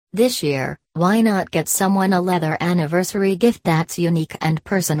This year, why not get someone a leather anniversary gift that's unique and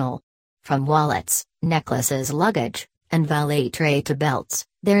personal? From wallets, necklaces, luggage, and valet tray to belts,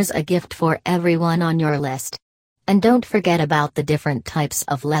 there's a gift for everyone on your list. And don't forget about the different types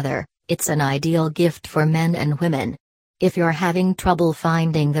of leather, it's an ideal gift for men and women. If you're having trouble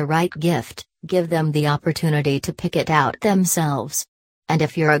finding the right gift, give them the opportunity to pick it out themselves. And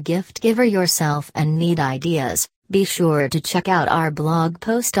if you're a gift giver yourself and need ideas, be sure to check out our blog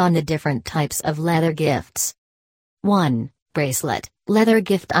post on the different types of leather gifts. 1. Bracelet, leather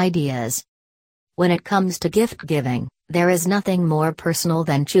gift ideas. When it comes to gift giving, there is nothing more personal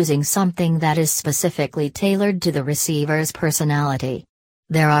than choosing something that is specifically tailored to the receiver's personality.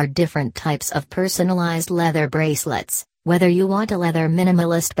 There are different types of personalized leather bracelets, whether you want a leather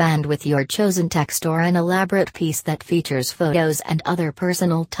minimalist band with your chosen text or an elaborate piece that features photos and other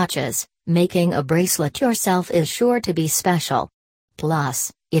personal touches. Making a bracelet yourself is sure to be special.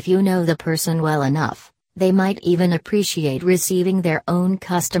 Plus, if you know the person well enough, they might even appreciate receiving their own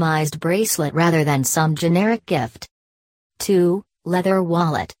customized bracelet rather than some generic gift. 2. Leather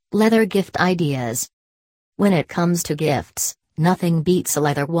wallet, leather gift ideas. When it comes to gifts, nothing beats a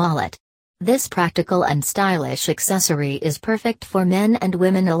leather wallet. This practical and stylish accessory is perfect for men and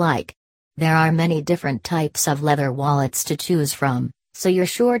women alike. There are many different types of leather wallets to choose from, so you're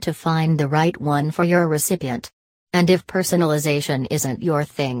sure to find the right one for your recipient. And if personalization isn't your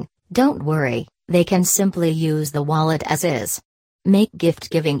thing, don't worry, they can simply use the wallet as is. Make gift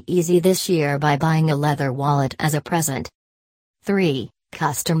giving easy this year by buying a leather wallet as a present. 3.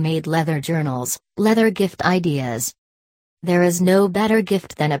 Custom-made leather journals, leather gift ideas. There is no better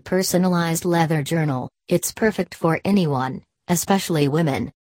gift than a personalized leather journal. It's perfect for anyone, especially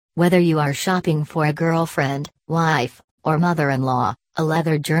women. Whether you are shopping for a girlfriend, wife, or mother-in-law, a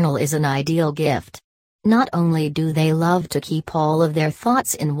leather journal is an ideal gift. Not only do they love to keep all of their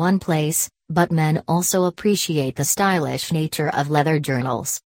thoughts in one place, but men also appreciate the stylish nature of leather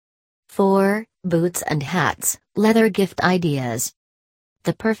journals. 4. Boots and hats, leather gift ideas.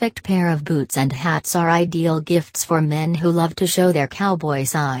 The perfect pair of boots and hats are ideal gifts for men who love to show their cowboy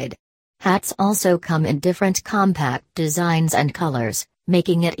side. Hats also come in different compact designs and colors,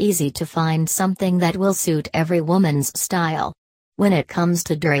 making it easy to find something that will suit every woman's style. When it comes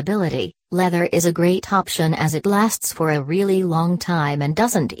to durability, leather is a great option as it lasts for a really long time and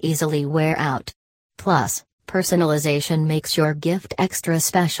doesn't easily wear out. Plus, personalization makes your gift extra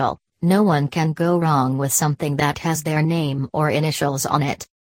special. No one can go wrong with something that has their name or initials on it.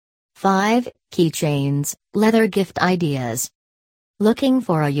 5. Keychains, leather gift ideas. Looking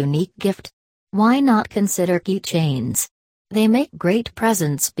for a unique gift? Why not consider keychains? They make great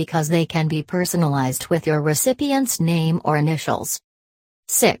presents because they can be personalized with your recipient's name or initials.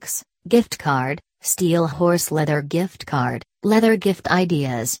 6. Gift card, steel horse leather gift card, leather gift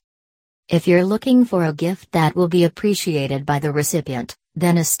ideas. If you're looking for a gift that will be appreciated by the recipient,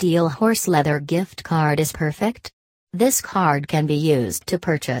 then a steel horse leather gift card is perfect. This card can be used to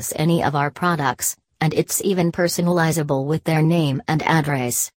purchase any of our products, and it's even personalizable with their name and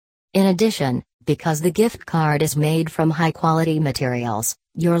address. In addition, because the gift card is made from high-quality materials,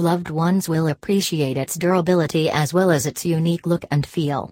 your loved ones will appreciate its durability as well as its unique look and feel.